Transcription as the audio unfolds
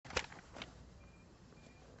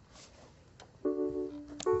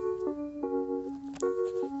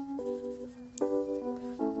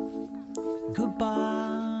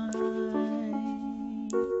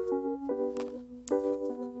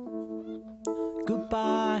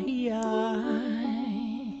goodbye.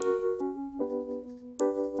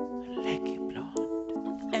 Leggy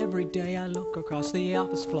Blonde. Every day I look across the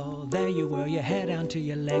office floor. There you were, your hair down to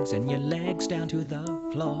your legs and your legs down to the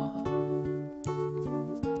floor.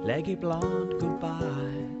 Leggy Blonde,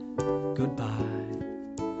 goodbye, goodbye.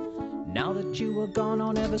 Now that you are gone,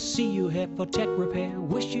 I'll never see you here for tech repair.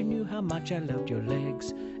 Wish you knew how much I loved your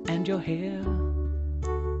legs and your hair.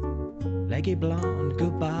 Leggy Blonde,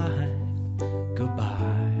 goodbye,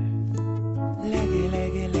 goodbye. Leggy,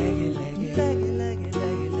 leggy, leggy, leggy, leggy, leggy,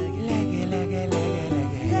 leggy, leggy, leggy, leggy,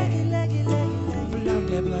 leggy, leggy, leggy,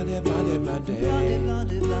 Blondie, Blondie, Blondie, Blondie,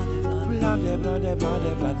 Blondie, Blondie, Blondie,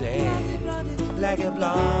 Blondie, Blondie, Leggy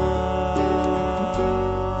Blonde,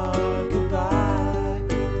 goodbye,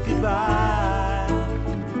 goodbye.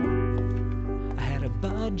 I had a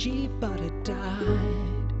budgie, but it died.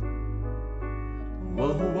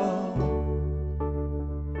 Whoa, whoa,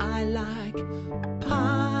 I like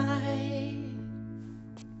pie.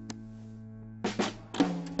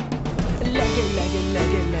 Leggy, leggy,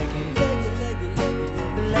 leggy, leggy, leggy, leggy,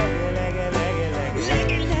 leggy, leggy, leggy,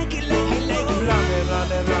 leggy, leggy, Blondie,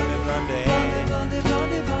 Blondie, Blondie, Blondie, Blondie,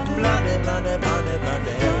 Blondie, Blondie, Blondie,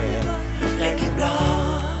 Blondie, Leggy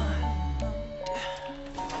Blonde.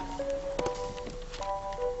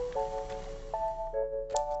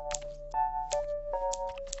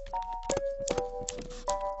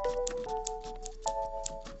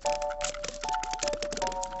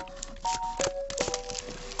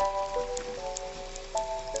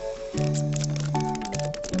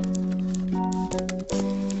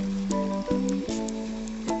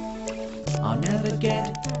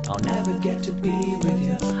 I'll never get to be with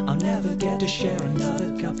you. I'll never get to share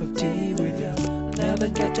another cup of tea with you. I'll never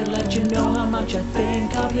get to let you know how much I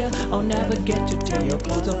think of you. I'll never get to tear your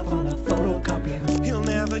clothes up on a photocopier. He'll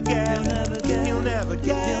never get, he'll never get, he'll never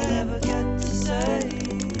get, he'll never get to say.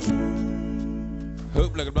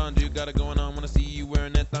 Hope like a blonde, you got it going on. Wanna see you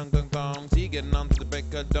wearing that thong. See you getting on to the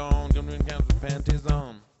break of dawn. Gonna count the panties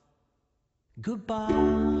on.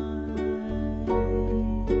 Goodbye.